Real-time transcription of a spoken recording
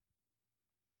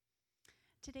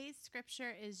Today's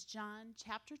scripture is John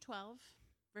chapter 12,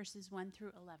 verses 1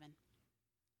 through 11.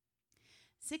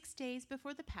 6 days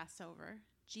before the Passover,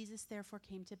 Jesus therefore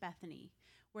came to Bethany,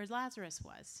 where Lazarus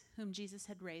was, whom Jesus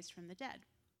had raised from the dead.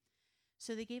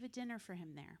 So they gave a dinner for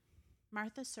him there.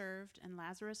 Martha served, and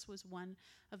Lazarus was one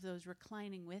of those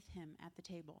reclining with him at the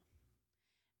table.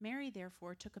 Mary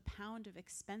therefore took a pound of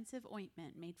expensive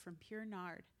ointment made from pure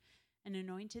nard, and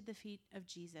anointed the feet of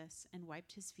Jesus and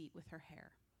wiped his feet with her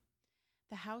hair.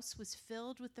 The house was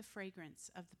filled with the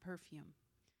fragrance of the perfume.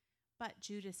 But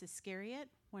Judas Iscariot,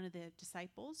 one of the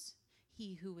disciples,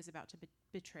 he who was about to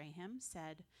betray him,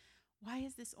 said, "Why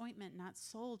is this ointment not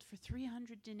sold for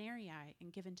 300 denarii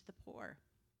and given to the poor?"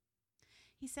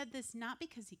 He said this not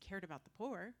because he cared about the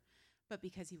poor, but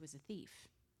because he was a thief.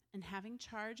 And having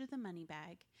charge of the money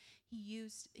bag, he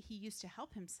used to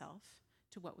help himself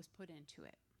to what was put into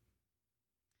it.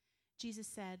 Jesus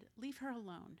said, "Leave her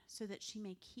alone, so that she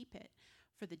may keep it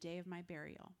for the day of my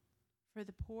burial. For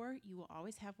the poor you will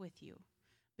always have with you,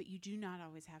 but you do not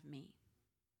always have me."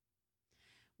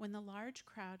 When the large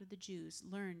crowd of the Jews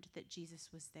learned that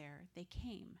Jesus was there, they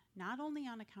came, not only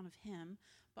on account of him,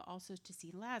 but also to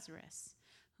see Lazarus,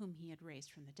 whom he had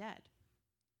raised from the dead.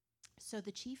 So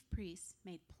the chief priests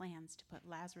made plans to put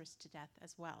Lazarus to death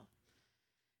as well,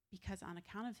 because on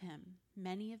account of him,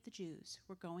 many of the Jews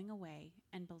were going away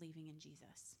and believing in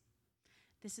Jesus.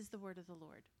 This is the word of the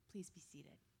Lord. Please be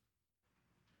seated.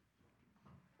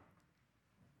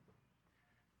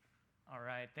 All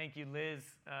right. Thank you,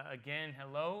 Liz. Again,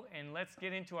 hello. And let's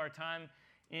get into our time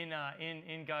in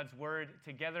God's Word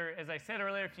together. As I said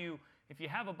earlier, if you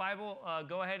have a Bible,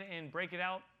 go ahead and break it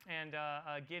out and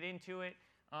get into it.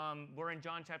 We're in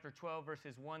John chapter 12,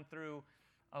 verses 1 through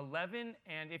 11.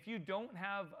 And if you don't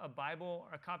have a Bible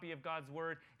or a copy of God's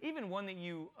Word, even one that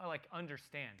you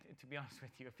understand, to be honest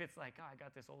with you, if it's like, I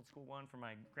got this old school one from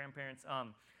my grandparents,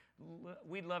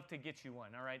 we'd love to get you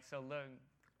one. All right, so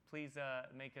please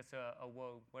make us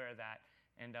aware of that,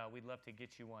 and we'd love to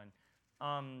get you one.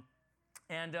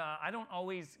 I don't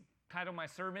always title my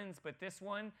sermons, but this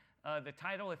one, the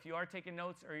title, if you are taking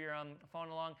notes or you're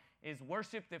following along, is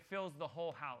 "Worship That Fills the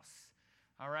Whole House."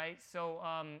 All right, so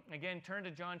again, turn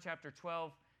to John chapter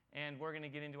 12, and we're going to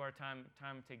get into our time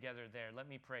together there. Let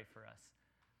me pray for us.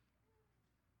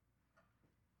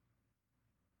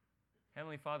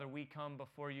 Heavenly Father, we come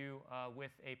before you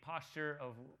with a posture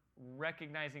of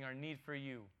recognizing our need for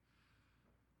you.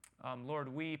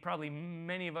 Lord,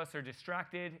 many of us are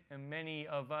distracted, and many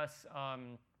of us,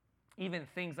 even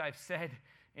things I've said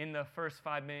in the first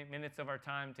 5 minutes of our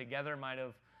time together might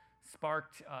have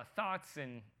sparked thoughts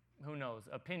and, who knows,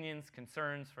 opinions,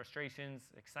 concerns,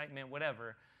 frustrations, excitement,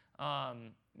 whatever.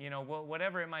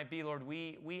 Whatever it might be, Lord,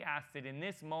 we ask that in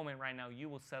this moment right now, you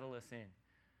will settle us in.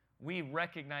 We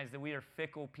recognize that we are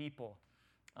fickle people.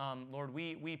 Lord,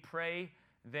 we pray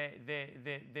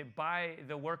that by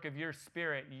the work of your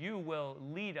Spirit, you will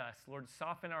lead us. Lord,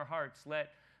 soften our hearts.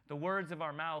 Let the words of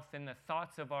our mouth and the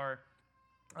thoughts of our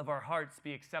hearts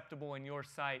be acceptable in your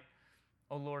sight,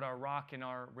 O Lord, our rock and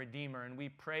our Redeemer. And we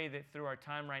pray that through our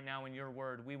time right now in your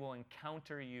word, we will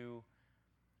encounter you,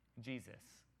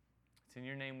 Jesus. It's in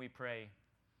your name we pray.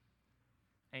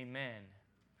 Amen.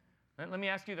 Let me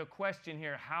ask you the question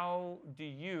here. How do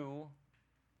you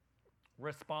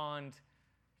respond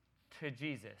to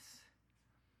Jesus?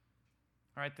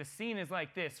 All right, the scene is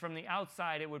like this. From the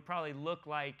outside, it would probably look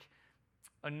like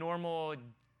a normal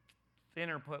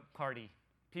dinner party.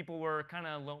 People were kind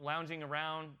of lounging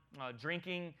around,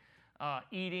 drinking,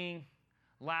 eating,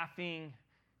 laughing,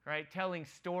 right, telling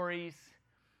stories.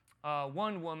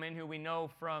 One woman who we know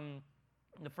from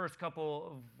the first couple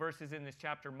of verses in this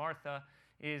chapter, Martha,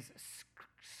 is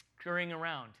scurrying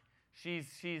around.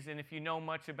 She's and if you know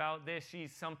much about this,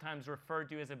 she's sometimes referred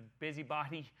to as a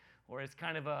busybody, or as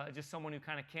kind of just someone who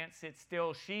kind of can't sit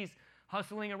still. She's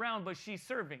hustling around, but she's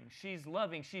serving, she's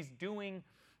loving, she's doing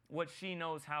what she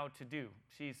knows how to do.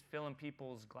 She's filling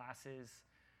people's glasses,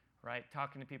 right?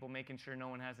 Talking to people, making sure no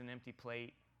one has an empty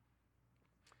plate.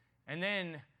 And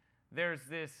then there's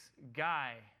this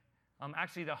guy,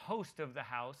 actually the host of the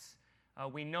house,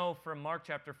 we know from Mark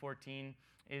chapter 14,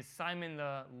 is Simon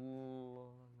the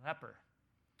leper,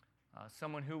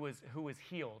 someone who was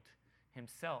healed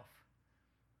himself.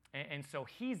 And so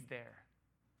he's there.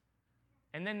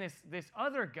 And then this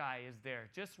other guy is there,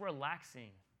 just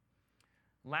relaxing,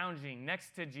 lounging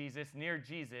next to Jesus, near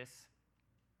Jesus.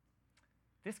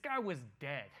 This guy was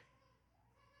dead.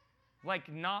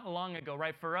 Like not long ago,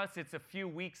 right? For us, it's a few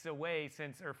weeks away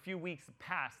or a few weeks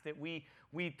past that we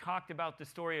talked about the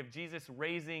story of Jesus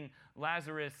raising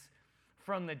Lazarus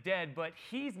from the dead, but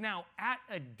he's now at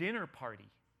a dinner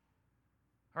party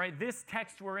All right, this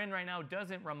text we're in right now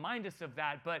doesn't remind us of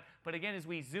that, but again, as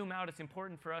we zoom out, it's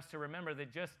important for us to remember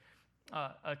that just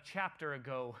a chapter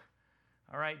ago,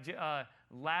 all right,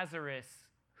 Lazarus,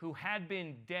 who had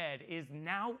been dead, is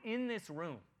now in this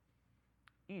room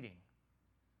eating.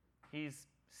 He's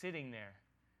sitting there.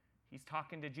 He's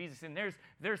talking to Jesus, and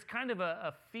there's kind of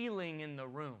a feeling in the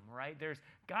room, right? There's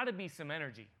got to be some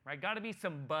energy, right? Got to be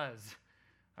some buzz,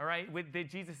 all right, that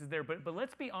Jesus is there. But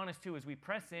let's be honest, too, as we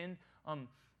press in,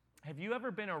 have you ever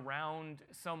been around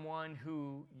someone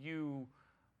who you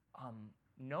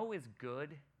know is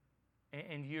good,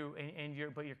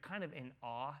 but you're kind of in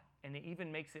awe, and it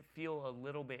even makes it feel a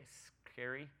little bit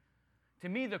scary? To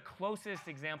me, the closest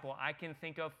example I can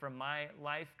think of from my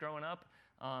life growing up,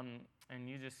 and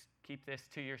you just keep this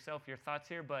to yourself, your thoughts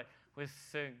here, but was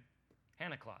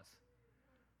Santa Claus,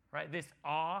 right? This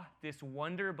awe, this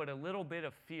wonder, but a little bit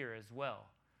of fear as well.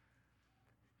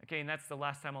 Okay, and that's the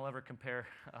last time I'll ever compare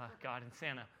God and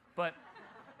Santa, but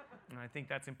and I think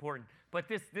that's important. But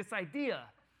this idea,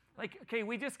 like, okay,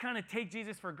 we just kind of take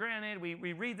Jesus for granted.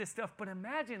 We read this stuff, but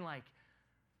imagine, like,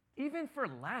 even for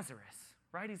Lazarus,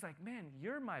 right? He's like, man,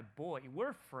 you're my boy.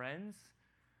 We're friends.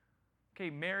 Okay,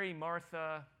 Mary,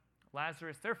 Martha,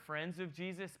 Lazarus, they're friends of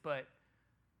Jesus, but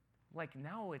like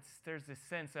now there's this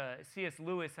sense, C.S.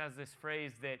 Lewis has this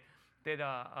phrase that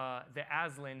the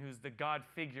Aslan, who's the God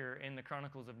figure in the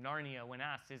Chronicles of Narnia, when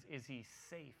asked, is he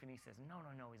safe? And he says, no,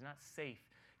 he's not safe.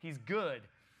 He's good,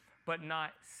 but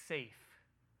not safe.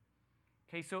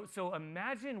 Okay, so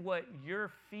imagine what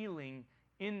you're feeling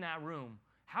in that room.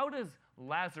 How does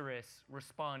Lazarus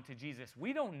respond to Jesus?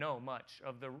 We don't know much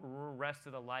of the rest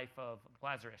of the life of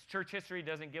Lazarus. Church history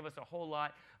doesn't give us a whole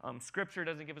lot. Scripture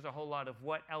doesn't give us a whole lot of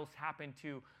what else happened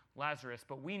to Lazarus.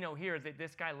 But we know here that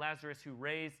this guy Lazarus, who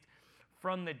raised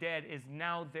from the dead, is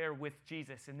now there with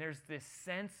Jesus. And there's this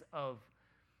sense of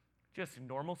just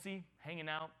normalcy, hanging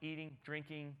out, eating,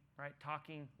 drinking, right,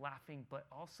 talking, laughing, but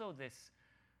also this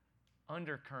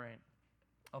undercurrent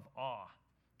of awe,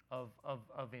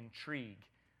 of intrigue.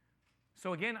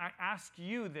 So again, I ask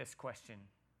you this question.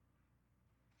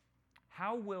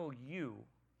 How will you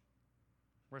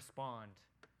respond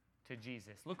to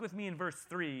Jesus? Look with me in verse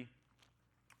 3.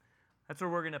 That's where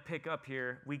we're going to pick up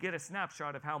here. We get a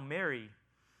snapshot of how Mary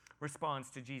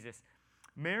responds to Jesus.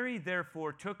 Mary,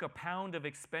 therefore, took a pound of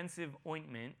expensive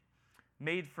ointment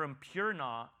made from pure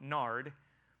nard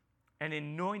and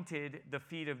anointed the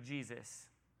feet of Jesus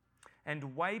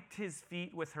and wiped his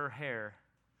feet with her hair.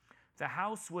 The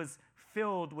house was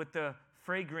filled with the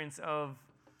fragrance of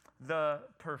the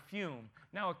perfume.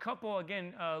 Now,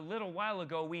 a little while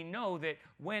ago, we know that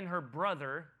when her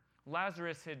brother,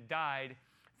 Lazarus, had died,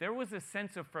 there was a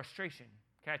sense of frustration.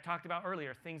 Okay, I talked about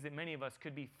earlier things that many of us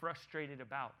could be frustrated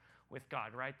about with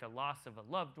God, right? The loss of a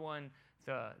loved one,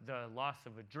 the loss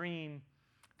of a dream.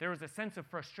 There was a sense of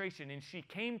frustration, and she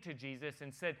came to Jesus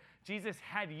and said, Jesus,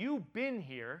 had you been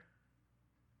here,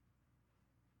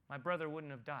 my brother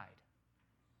wouldn't have died.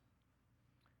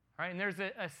 All right, and there's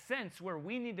a sense where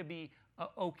we need to be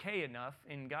okay enough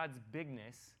in God's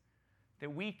bigness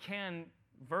that we can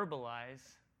verbalize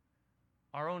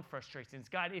our own frustrations.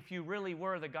 God, if you really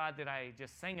were the God that I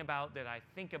just sang about, that I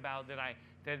think about, that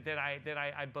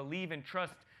I believe and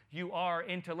trust you are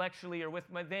intellectually or with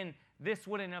me, then this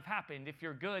wouldn't have happened. If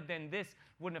you're good, then this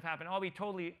wouldn't have happened. I'll be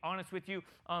totally honest with you.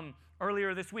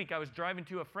 Earlier this week, I was driving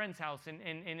to a friend's house,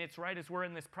 and it's right as we're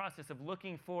in this process of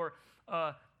looking for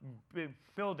a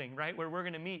building, right, where we're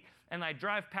going to meet. And I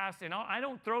drive past, and I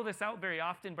don't throw this out very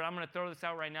often, but I'm going to throw this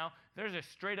out right now. There's a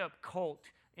straight-up cult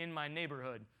in my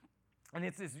neighborhood. And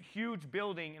it's this huge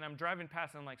building, and I'm driving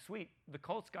past, and I'm like, sweet, the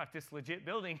cult's got this legit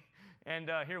building.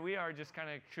 And here we are just kind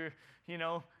of,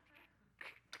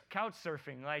 couch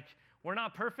surfing. Like, we're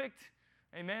not perfect.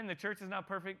 Amen. The church is not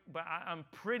perfect, but I'm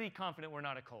pretty confident we're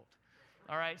not a cult.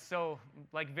 All right. So,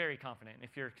 like, very confident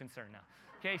if you're concerned now.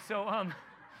 Okay. So,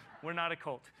 we're not a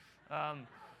cult.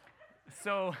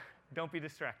 So don't be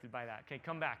distracted by that. Okay.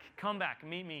 Come back.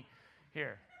 Meet me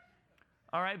here.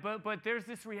 All right. But there's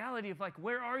this reality of like,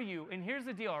 where are you? And here's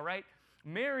the deal. All right.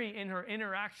 Mary, in her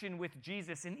interaction with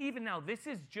Jesus, and even now, this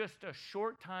is just a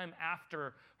short time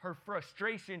after her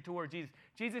frustration toward Jesus.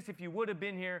 Jesus, if you would have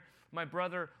been here, my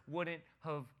brother wouldn't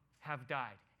have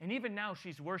died. And even now,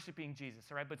 she's worshiping Jesus,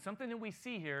 all right? But something that we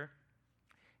see here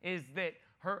is that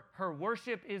her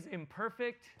worship is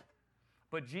imperfect,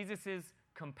 but Jesus'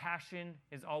 compassion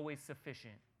is always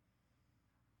sufficient.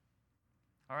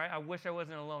 All right? I wish I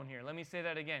wasn't alone here. Let me say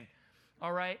that again.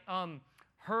 All right?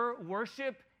 Her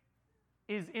worship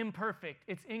is imperfect,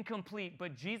 it's incomplete,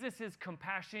 but Jesus'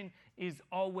 compassion is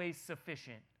always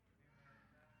sufficient.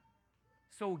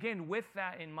 So again, with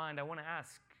that in mind, I want to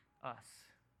ask us,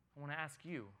 I want to ask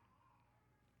you,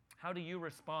 how do you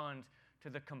respond to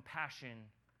the compassion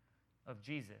of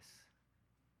Jesus?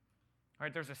 All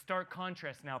right, there's a stark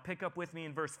contrast now. Pick up with me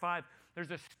in verse 5.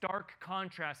 There's a stark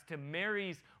contrast to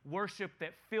Mary's worship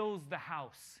that fills the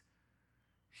house.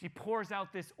 She pours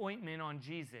out this ointment on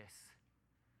Jesus.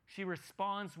 She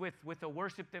responds with a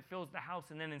worship that fills the house.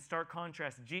 And then in stark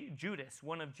contrast, Judas,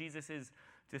 one of Jesus'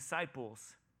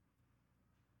 disciples,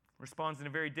 responds in a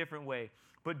very different way.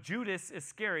 But Judas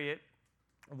Iscariot,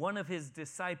 one of his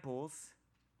disciples,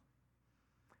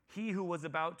 he who was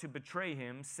about to betray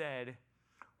him, said,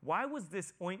 "Why was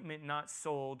this ointment not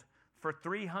sold for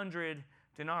 300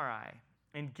 denarii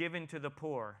and given to the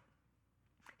poor?"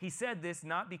 He said this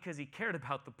not because he cared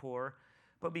about the poor,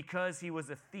 but because he was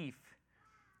a thief.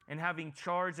 And having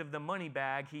charge of the money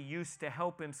bag, he used to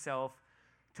help himself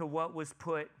to what was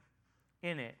put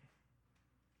in it.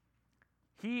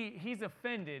 He's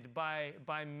offended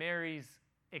by Mary's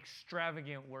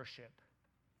extravagant worship.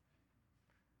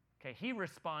 Okay, he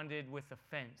responded with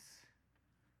offense.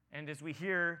 And as we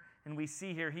hear and we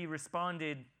see here, he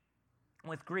responded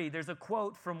with greed. There's a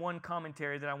quote from one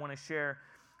commentary that I want to share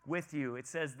with you. It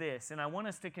says this, and I want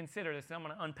us to consider this, and I'm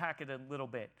going to unpack it a little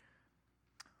bit.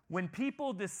 When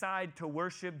people decide to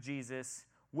worship Jesus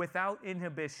without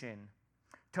inhibition,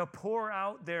 to pour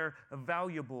out their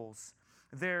valuables,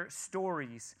 their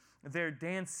stories, their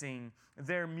dancing,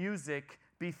 their music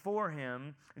before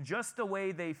him, just the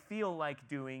way they feel like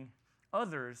doing,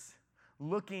 others,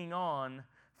 looking on,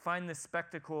 find the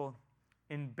spectacle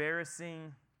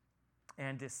embarrassing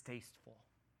and distasteful.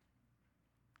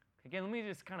 Again, let me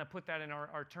just kind of put that in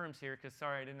our terms here, because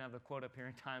sorry I didn't have the quote up here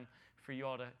in time for you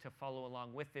all to follow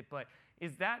along with it. But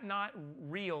is that not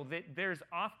real? That there's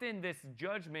often this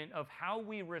judgment of how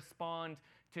we respond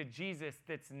to Jesus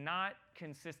that's not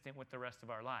consistent with the rest of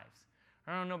our lives.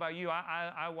 I don't know about you.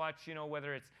 I watch,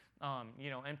 whether it's,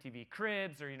 MTV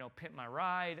Cribs or, Pimp My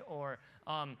Ride or,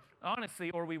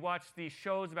 honestly, or we watch these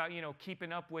shows about,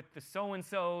 keeping up with the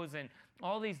so-and-sos and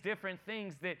all these different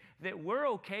things that we're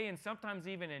okay and sometimes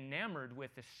even enamored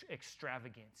with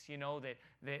extravagance,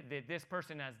 that this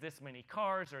person has this many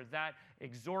cars or that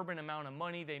exorbitant amount of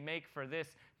money they make for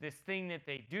this thing that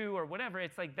they do or whatever.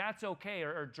 It's like that's okay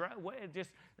or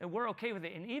just we're okay with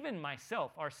it. And even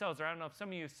ourselves, or I don't know if some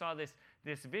of you saw this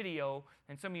video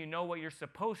and some of you know what you're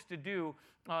supposed to do.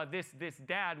 This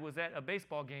dad was at a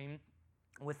baseball game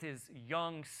with his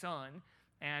young son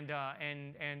and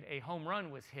a home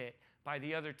run was hit by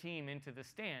the other team into the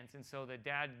stands. And so the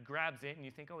dad grabs it, and you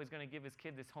think, oh, he's going to give his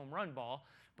kid this home run ball.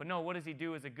 But no, what does he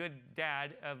do as a good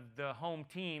dad of the home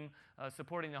team,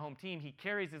 supporting the home team? He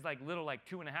carries his little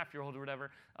 2.5-year-old or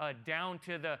whatever down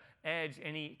to the edge,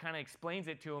 and he kind of explains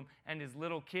it to him, and his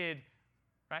little kid,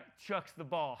 right, chucks the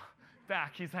ball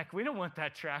back. He's like, we don't want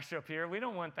that trash up here. We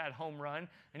don't want that home run.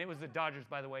 And it was the Dodgers,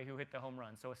 by the way, who hit the home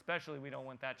run. So especially we don't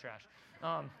want that trash.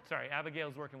 Sorry,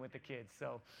 Abigail's working with the kids,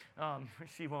 so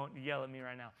she won't yell at me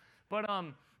right now. But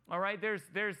all right, there's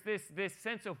this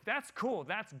sense of that's cool,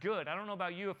 that's good. I don't know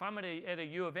about you. If I'm at a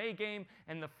U of A game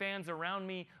and the fans around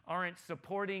me aren't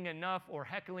supporting enough or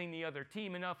heckling the other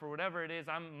team enough or whatever it is,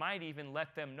 I might even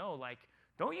let them know,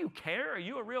 don't you care? Are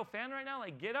you a real fan right now?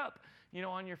 Get up,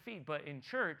 on your feet. But in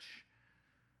church,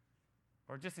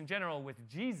 or just in general with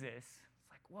Jesus, it's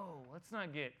like, whoa, let's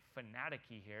not get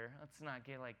fanatic-y here. Let's not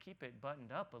get keep it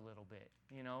buttoned up a little bit,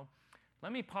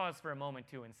 Let me pause for a moment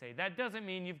too and say, that doesn't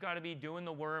mean you've got to be doing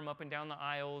the worm up and down the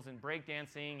aisles and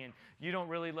breakdancing and you don't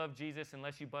really love Jesus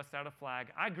unless you bust out a flag.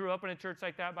 I grew up in a church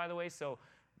like that, by the way, so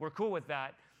we're cool with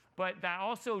that. But that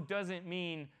also doesn't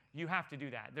mean you have to do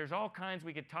that. There's all kinds,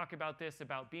 we could talk about this,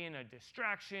 about being a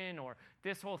distraction or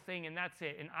this whole thing, and that's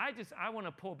it. And I want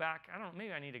to pull back. I don't know,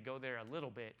 maybe I need to go there a little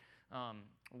bit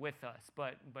with us,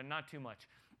 but not too much.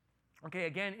 Okay,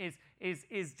 again,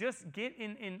 is just get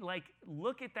in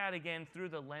look at that again through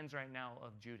the lens right now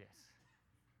of Judas.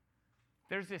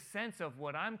 There's this sense of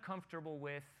what I'm comfortable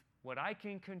with, what I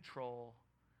can control,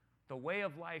 the way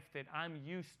of life that I'm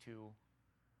used to.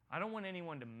 I don't want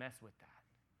anyone to mess with that.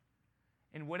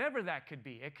 And whatever that could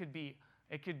be, it could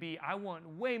be I want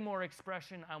way more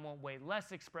expression, I want way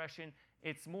less expression.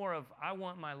 It's more of I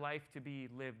want my life to be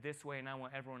lived this way, and I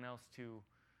want everyone else to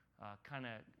kind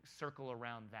of circle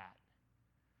around that.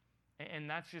 And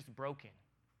that's just broken.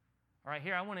 All right,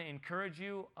 here I want to encourage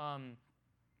you, and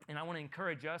I want to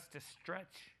encourage us to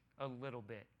stretch a little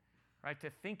bit, right? To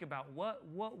think about what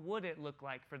would it look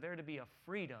like for there to be a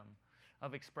freedom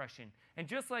of expression. And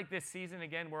just like this season,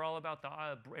 again, we're all about the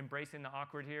embracing the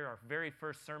awkward here. Our very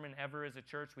first sermon ever as a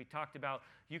church, we talked about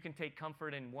you can take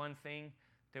comfort in one thing,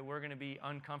 that we're going to be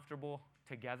uncomfortable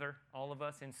together, all of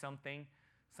us, in something.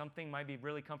 Something might be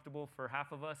really comfortable for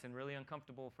half of us and really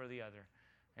uncomfortable for the other.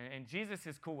 And Jesus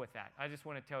is cool with that. I just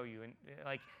want to tell you. And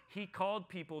like, he called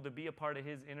people to be a part of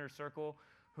his inner circle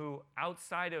who,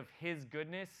 outside of his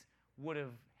goodness, would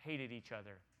have hated each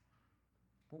other.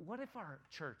 But what if our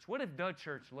church, what if the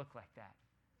church looked like that?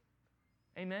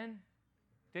 Amen?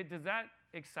 Does that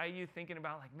excite you, thinking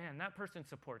about, like, man, that person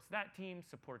supports that team,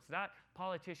 supports that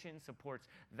politician, supports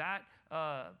that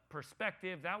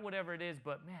perspective, that whatever it is,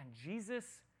 but man, Jesus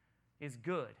is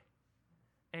good.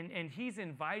 And he's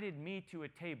invited me to a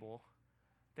table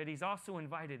that he's also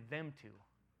invited them to.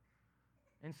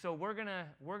 And so we're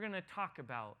gonna talk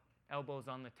about elbows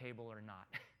on the table or not.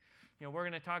 We're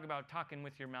gonna talk about talking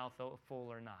with your mouth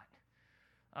full or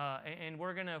not. And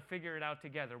we're gonna figure it out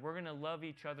together. We're gonna love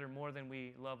each other more than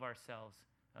we love ourselves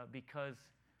because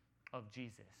of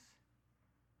Jesus.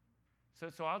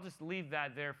 So I'll just leave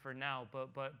that there for now.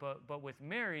 But with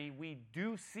Mary, we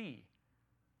do see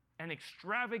an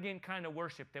extravagant kind of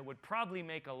worship that would probably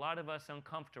make a lot of us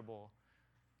uncomfortable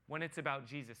when it's about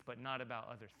Jesus, but not about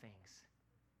other things.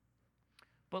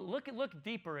 But look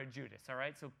deeper at Judas, all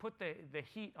right? So put the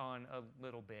heat on a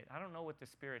little bit. I don't know what the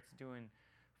Spirit's doing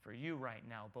for you right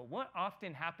now, but what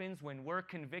often happens when we're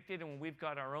convicted and when we've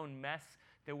got our own mess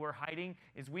that we're hiding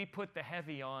is we put the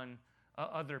heavy on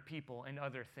other people and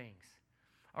other things.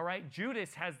 All right?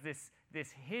 Judas has this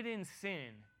hidden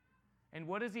sin. And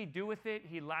what does he do with it?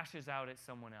 He lashes out at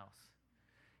someone else.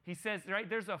 He says, right,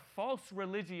 there's a false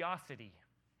religiosity.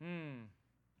 Man,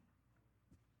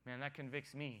 that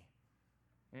convicts me.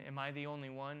 Am I the only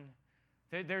one?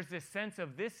 There's this sense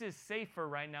of this is safer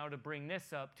right now to bring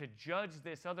this up, to judge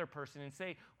this other person and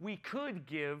say, we could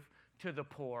give to the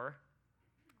poor.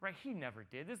 Right? He never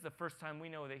did. This is the first time we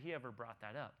know that he ever brought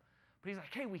that up. But he's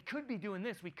like, hey, we could be doing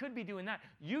this. We could be doing that.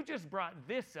 You just brought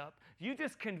this up. You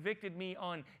just convicted me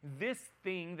on this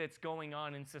thing that's going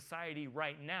on in society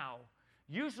right now.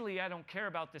 Usually I don't care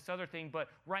about this other thing, but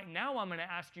right now I'm going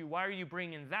to ask you, why are you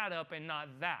bringing that up and not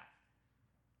that?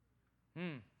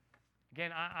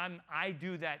 Again, I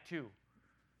do that too.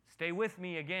 Stay with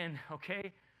me again,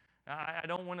 okay? I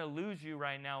don't want to lose you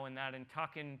right now in that and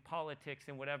talking politics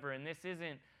and whatever. And this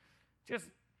isn't just...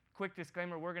 Quick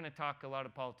disclaimer, we're going to talk a lot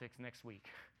of politics next week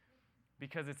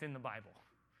because it's in the Bible.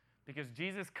 Because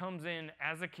Jesus comes in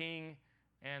as a king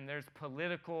and there's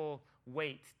political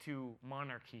weight to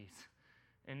monarchies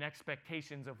and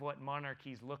expectations of what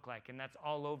monarchies look like. And that's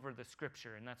all over the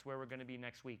scripture, and that's where we're going to be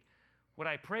next week. What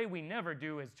I pray we never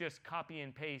do is just copy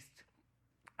and paste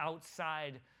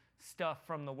outside stuff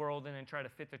from the world and then try to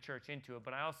fit the church into it.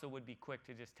 But I also would be quick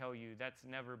to just tell you that's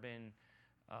never been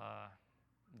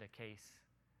the case.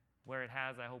 Where it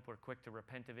has, I hope we're quick to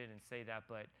repent of it and say that,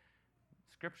 but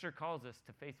Scripture calls us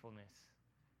to faithfulness,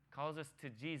 calls us to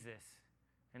Jesus,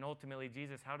 and ultimately,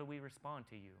 Jesus, how do we respond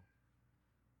to you?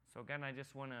 So again, I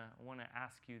just want to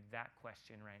ask you that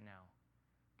question right now.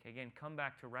 Okay, again, come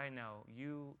back to right now,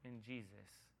 you and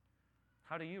Jesus.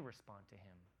 How do you respond to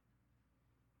him?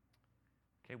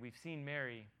 Okay, we've seen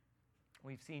Mary,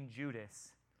 we've seen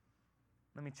Judas.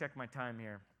 Let me check my time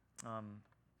here.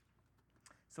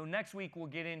 So next week we'll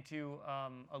get into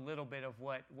a little bit of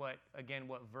what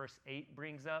verse 8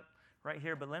 brings up right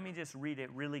here. But let me just read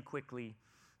it really quickly.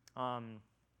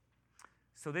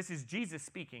 So this is Jesus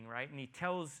speaking, right? And he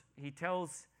tells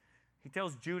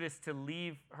Judas to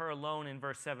leave her alone in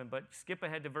verse 7. But skip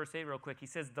ahead to verse 8 real quick. He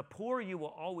says, "The poor you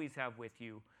will always have with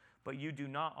you, but you do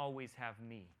not always have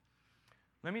me."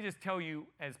 Let me just tell you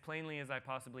as plainly as I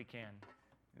possibly can.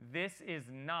 This is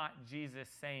not Jesus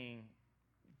saying,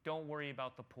 don't worry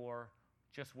about the poor,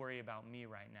 just worry about me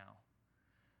right now.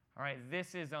 All right,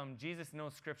 this is, Jesus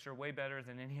knows Scripture way better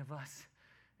than any of us.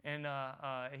 And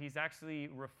he's actually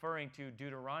referring to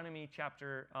Deuteronomy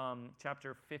chapter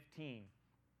 15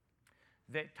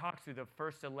 that talks through the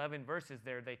first 11 verses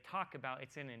there. They talk about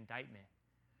it's an indictment.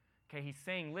 Okay, he's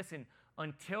saying, listen,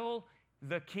 until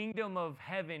the kingdom of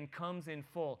heaven comes in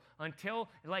full, until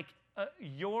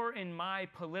your and my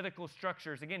political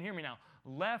structures, again, hear me now,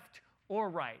 left or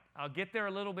right. I'll get there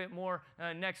a little bit more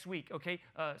next week, okay?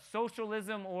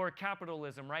 Socialism or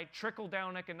capitalism, right?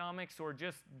 Trickle-down economics or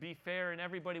just be fair and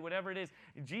everybody, whatever it is.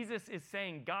 Jesus is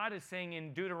saying, God is saying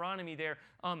in Deuteronomy there,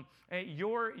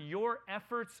 your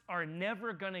efforts are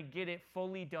never going to get it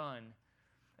fully done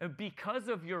because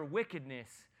of your wickedness,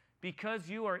 because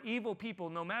you are evil people,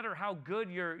 no matter how good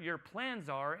your plans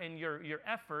are and your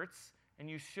efforts, and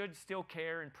you should still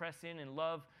care and press in and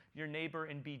love your neighbor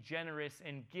and be generous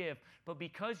and give. But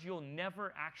because you'll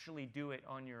never actually do it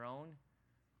on your own,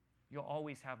 you'll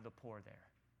always have the poor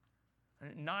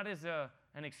there. Not as a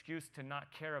an excuse to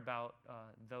not care about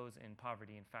those in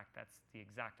poverty. In fact, that's the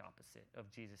exact opposite of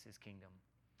Jesus' kingdom.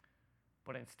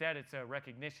 But instead, it's a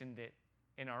recognition that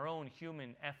in our own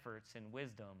human efforts and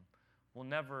wisdom, we'll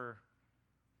never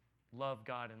love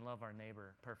God and love our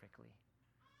neighbor perfectly.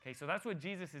 Okay, so that's what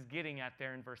Jesus is getting at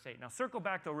there in verse 8. Now circle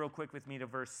back though real quick with me to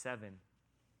verse 7.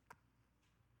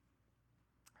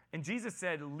 And Jesus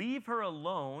said, "Leave her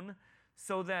alone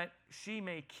so that she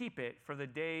may keep it for the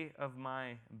day of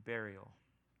my burial."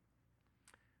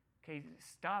 Okay,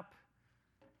 stop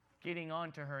getting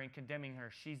on to her and condemning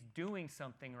her. She's doing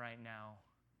something right now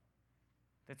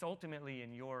that's ultimately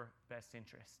in your best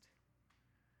interest.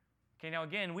 Okay, now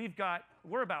again,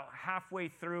 we're about halfway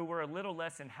through. We're a little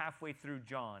less than halfway through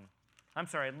John. I'm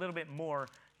sorry, a little bit more.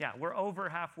 Yeah, we're over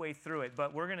halfway through it,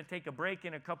 but we're going to take a break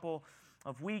in a couple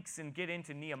of weeks and get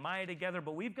into Nehemiah together,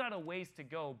 but we've got a ways to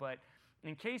go. But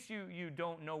in case you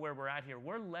don't know where we're at here,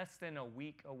 we're less than a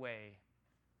week away.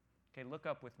 Okay, look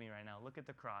up with me right now. Look at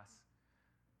the cross.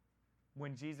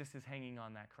 When Jesus is hanging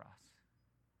on that cross.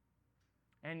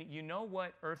 And you know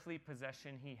what earthly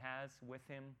possession he has with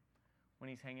him when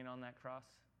he's hanging on that cross?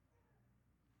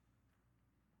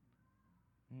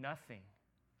 Nothing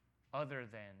other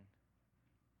than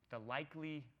the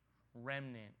likely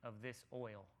remnant of this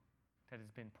oil that has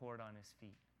been poured on his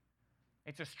feet.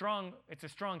 It's a strong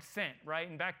scent, right?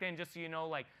 And back then, just so you know,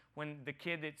 like when the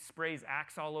kid that sprays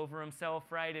Axe all over himself,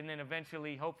 right? And then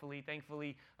eventually, hopefully,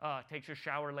 thankfully, takes a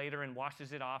shower later and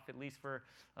washes it off, at least for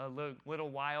a little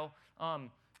while.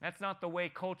 That's not the way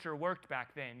culture worked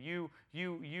back then. The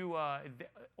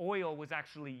oil was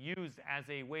actually used as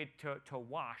a way to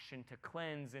wash and to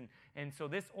cleanse. And so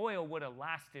this oil would have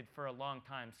lasted for a long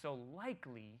time. So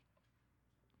likely,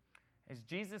 as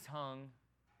Jesus hung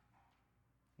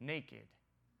naked,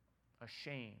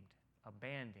 ashamed,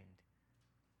 abandoned,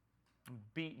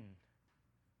 beaten,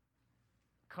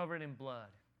 covered in blood,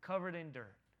 covered in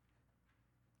dirt,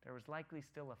 there was likely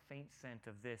still a faint scent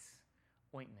of this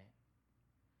ointment.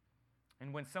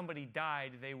 And when somebody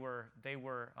died, they were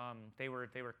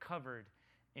covered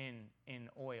in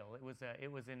oil. It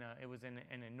was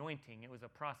an anointing. It was a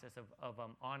process of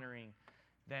honoring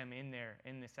them in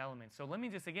this element. So let me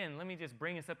just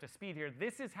bring us up to speed here.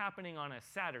 This is happening on a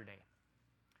Saturday.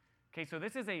 Okay, so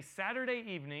this is a Saturday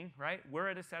evening, right? We're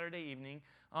at a Saturday evening.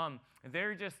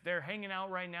 They're hanging out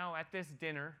right now at this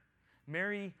dinner.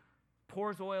 Mary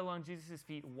pours oil on Jesus'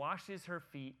 feet, washes her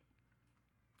feet,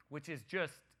 which is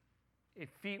just, if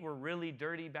feet were really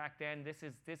dirty back then, this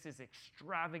is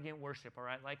extravagant worship, all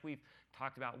right? Like we've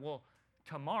talked about. Well,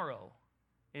 tomorrow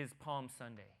is Palm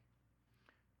Sunday.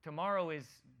 Tomorrow is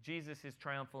Jesus'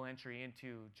 triumphal entry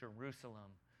into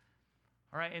Jerusalem.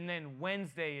 All right, and then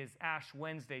Wednesday is Ash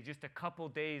Wednesday, just a couple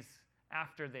days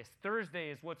after this. Thursday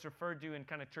is what's referred to in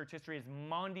kind of church history as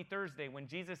Maundy Thursday, when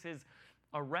Jesus is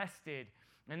arrested.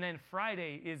 And then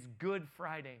Friday is Good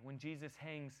Friday, when Jesus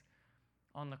hangs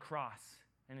on the cross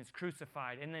and is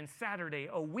crucified. And then Saturday,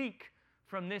 a week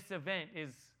from this event,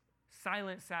 is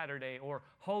Silent Saturday or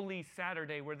Holy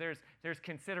Saturday, where there's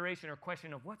consideration or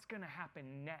question of what's going to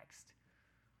happen next.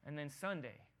 And then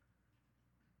Sunday,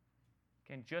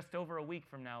 again, just over a week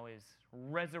from now, is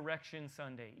Resurrection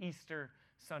Sunday, Easter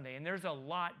Sunday. And there's a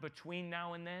lot between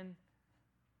now and then,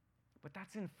 but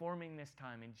that's informing this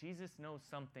time. And Jesus knows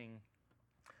something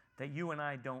that you and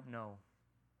I don't know,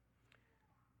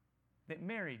 that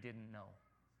Mary didn't know.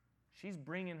 She's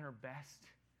bringing her best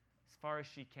as far as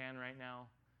she can right now,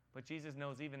 but Jesus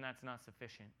knows even that's not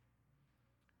sufficient.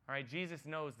 All right, Jesus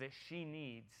knows that she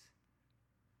needs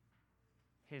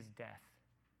his death,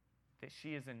 that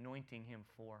she is anointing him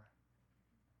for.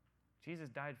 Jesus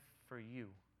died for you.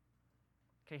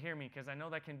 Okay, hear me, because I know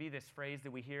that can be this phrase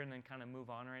that we hear and then kind of move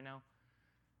on right now.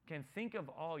 Can think of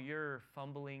all your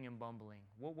fumbling and bumbling.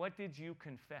 What did you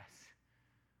confess?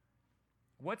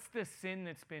 What's the sin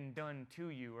that's been done to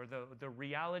you, or the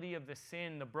reality of the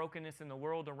sin, the brokenness in the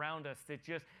world around us that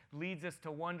just leads us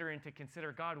to wonder and to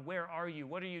consider, God, where are you?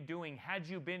 What are you doing? Had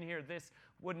you been here, this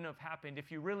wouldn't have happened.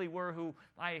 If you really were who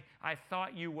I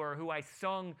thought you were, who I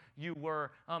sung you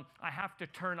were, I have to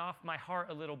turn off my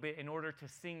heart a little bit in order to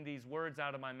sing these words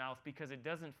out of my mouth, because it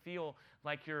doesn't feel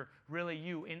like you're really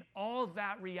you. In all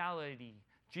that reality,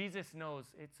 Jesus knows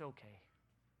it's okay.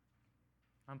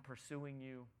 I'm pursuing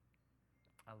you.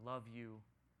 I love you.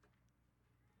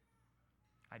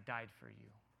 I died for you.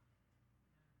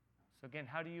 So again,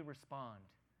 how do you respond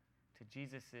to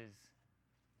Jesus'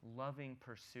 loving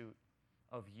pursuit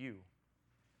of you?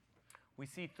 We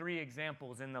see three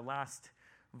examples in the last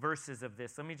verses of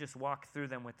this. Let me just walk through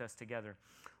them with us together.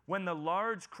 When the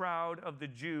large crowd of the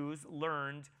Jews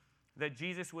learned that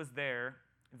Jesus was there,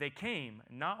 they came,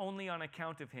 not only on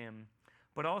account of him,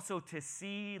 but also to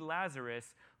see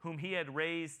Lazarus, whom he had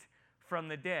raised from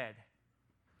the dead.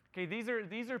 Okay,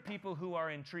 these are people who are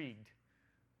intrigued.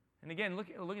 And again, look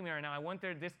at me right now. I want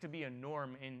this to be a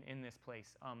norm in this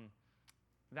place.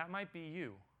 That might be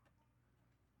you.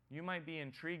 You might be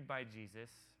intrigued by Jesus.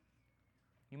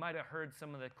 You might have heard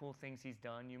some of the cool things he's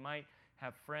done. You might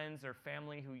have friends or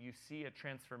family who you see a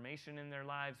transformation in their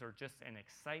lives, or just an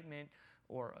excitement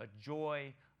or a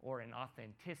joy or an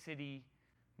authenticity.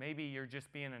 Maybe you're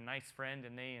just being a nice friend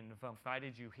and they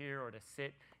invited you here, or to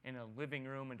sit in a living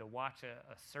room and to watch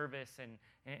a service,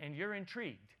 and you're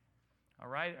intrigued. All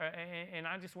right? And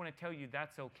I just want to tell you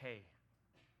that's okay.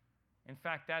 In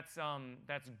fact,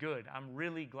 that's good. I'm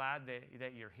really glad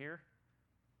that you're here.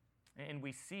 And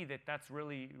we see that that's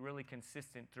really, really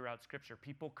consistent throughout Scripture.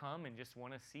 People come and just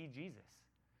want to see Jesus.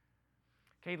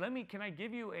 Okay, can I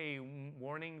give you a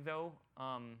warning, though,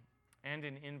 and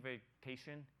an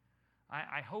invitation?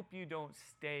 I hope you don't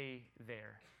stay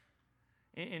there.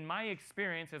 In my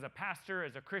experience as a pastor,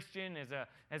 as a Christian,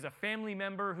 as a family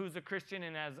member who's a Christian,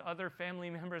 and as other family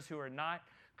members who are not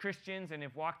Christians and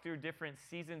have walked through different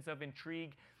seasons of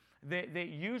intrigue, that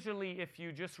usually if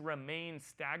you just remain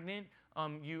stagnant,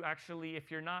 you actually, if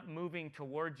you're not moving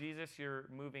toward Jesus, you're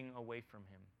moving away from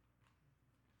him.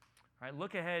 All right,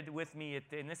 look ahead with me,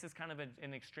 and this is kind of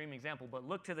an extreme example, but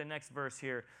look to the next verse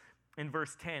here in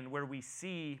verse 10, where we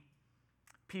see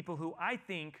people who I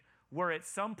think were at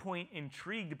some point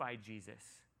intrigued by Jesus,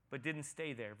 but didn't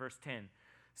stay there. Verse 10.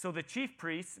 So the chief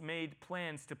priests made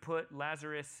plans to put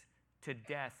Lazarus to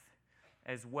death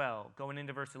as well. Going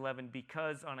into verse 11,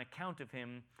 because on account of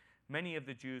him, many of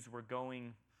the Jews were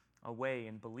going away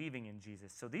and believing in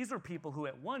Jesus. So these are people who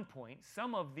at one point,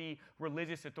 some of the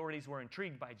religious authorities were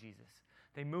intrigued by Jesus.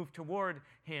 They moved toward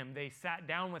him. They sat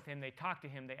down with him. They talked to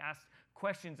him. They asked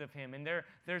questions of him. And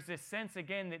there's this sense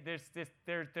again that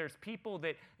there's people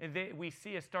that we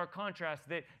see a stark contrast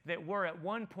that were at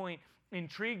one point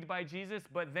intrigued by Jesus,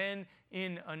 but then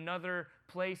in another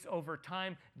place over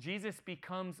time, Jesus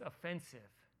becomes offensive.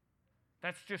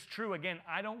 That's just true. Again,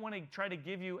 I don't want to try to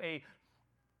give you a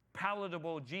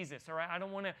palatable Jesus, all right? I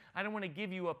don't want to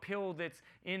give you a pill that's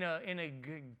in a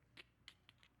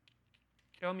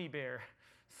gummy bear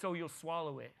so you'll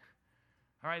swallow it.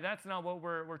 All right, that's not what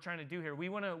we're trying to do here. We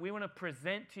want to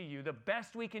present to you the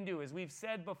best we can do. As we've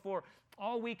said before,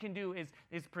 all we can do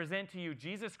is present to you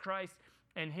Jesus Christ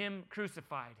and him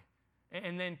crucified.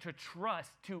 And then to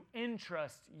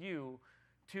entrust you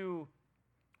to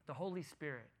the Holy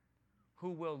Spirit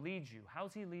who will lead you.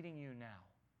 How's he leading you now?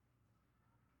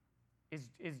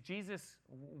 Is Jesus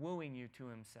wooing you to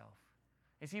himself?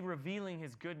 Is he revealing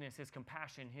his goodness, his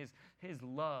compassion, his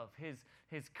love,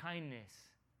 his kindness,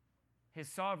 his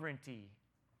sovereignty?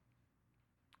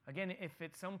 Again, if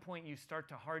at some point you start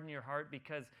to harden your heart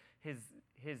because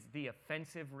the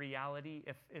offensive reality,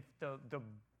 if the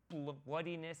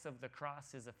bloodiness of the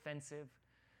cross is offensive,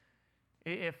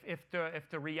 if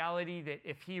the reality that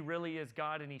if he really is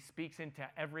God and he speaks into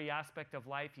every aspect of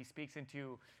life, he speaks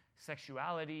into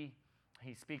sexuality,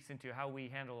 he speaks into how we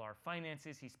handle our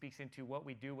finances, he speaks into what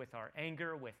we do with our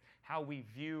anger, with how we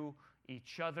view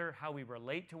each other, how we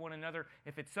relate to one another.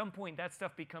 If at some point that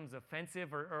stuff becomes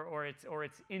offensive or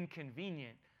it's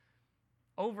inconvenient,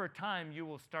 over time you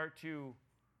will start to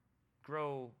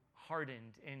grow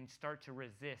hardened and start to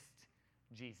resist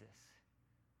Jesus.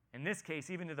 In this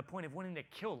case, even to the point of wanting to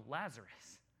kill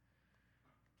Lazarus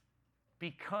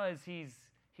because he's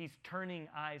turning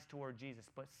eyes toward Jesus.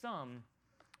 But some,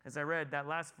 as I read that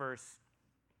last verse,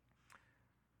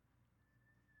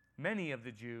 many of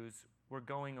the Jews were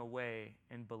going away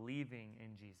and believing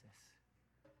in Jesus.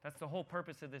 That's the whole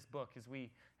purpose of this book, as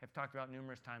we have talked about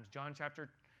numerous times. John chapter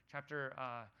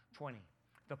 20.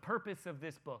 The purpose of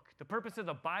this book, the purpose of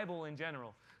the Bible in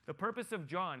general, the purpose of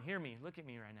John, hear me, look at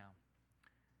me right now,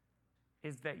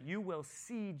 is that you will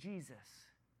see Jesus.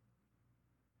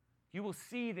 You will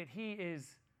see that he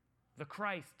is the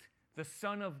Christ, the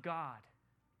Son of God,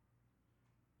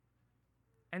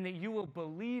 and that you will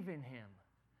believe in him,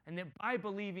 and that by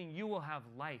believing you will have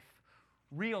life,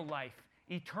 real life,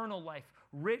 eternal life,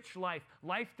 rich life,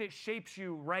 life that shapes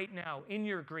you right now in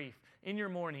your grief, in your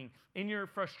mourning, in your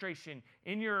frustration,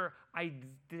 in your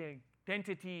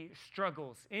identity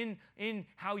struggles, in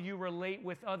how you relate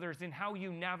with others, in how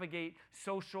you navigate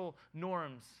social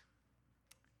norms.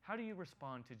 How do you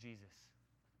respond to Jesus?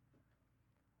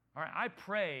 All right, I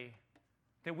pray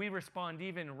that we respond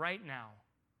even right now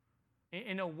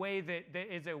in a way that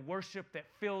is a worship that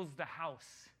fills the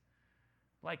house,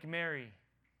 like Mary,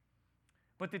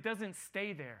 but that doesn't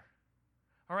stay there.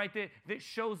 All right, that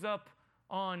shows up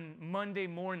on Monday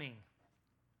morning.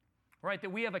 Right,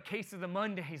 that we have a case of the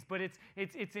Mondays, but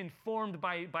it's informed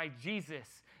by Jesus.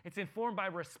 It's informed by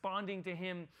responding to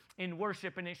him in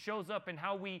worship, and it shows up in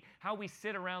how we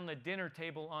sit around the dinner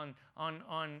table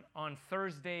on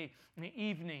Thursday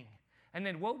evening. And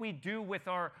then what we do with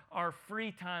our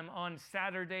free time on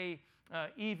Saturday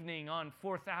evening on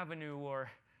 4th Avenue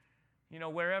or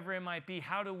wherever it might be.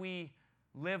 How do we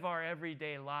live our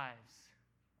everyday lives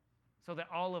so that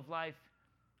all of life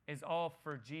is all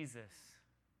for Jesus?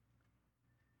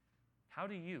 How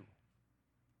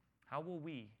will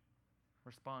we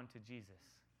respond to Jesus?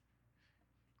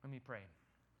 Let me pray.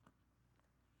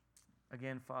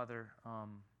 Again, Father,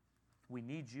 we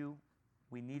need you.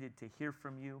 We needed to hear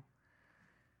from you.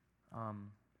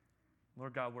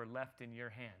 Lord God, we're left in your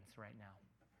hands right now.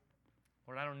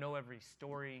 Lord, I don't know every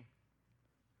story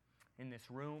in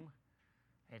this room,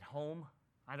 at home.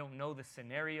 I don't know the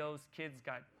scenarios. Kids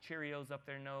got Cheerios up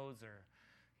their nose, or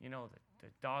the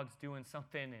dog's doing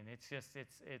something, and it's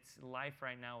life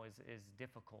right now is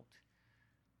difficult.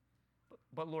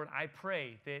 But Lord, I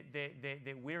pray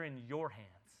that we're in your hands.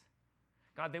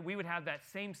 God, that we would have that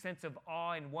same sense of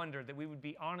awe and wonder, that we would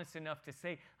be honest enough to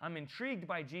say, I'm intrigued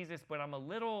by Jesus, but I'm a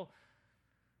little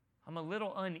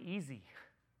uneasy.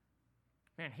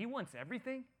 Man, he wants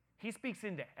everything. He speaks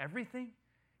into everything.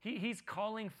 He's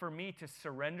calling for me to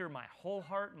surrender my whole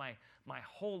heart, my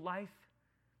whole life.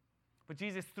 But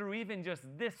Jesus, through even just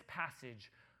this passage,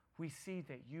 we see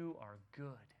that you are good.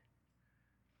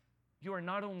 You are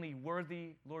not only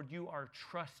worthy, Lord, you are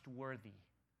trustworthy.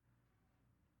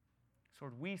 So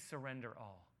Lord, we surrender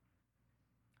all.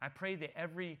 I pray that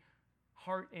every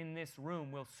heart in this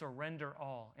room will surrender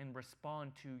all and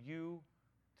respond to you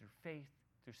through faith,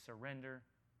 through surrender,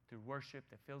 through worship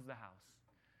that fills the house.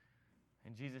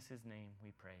 In Jesus' name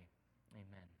we pray.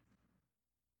 Amen.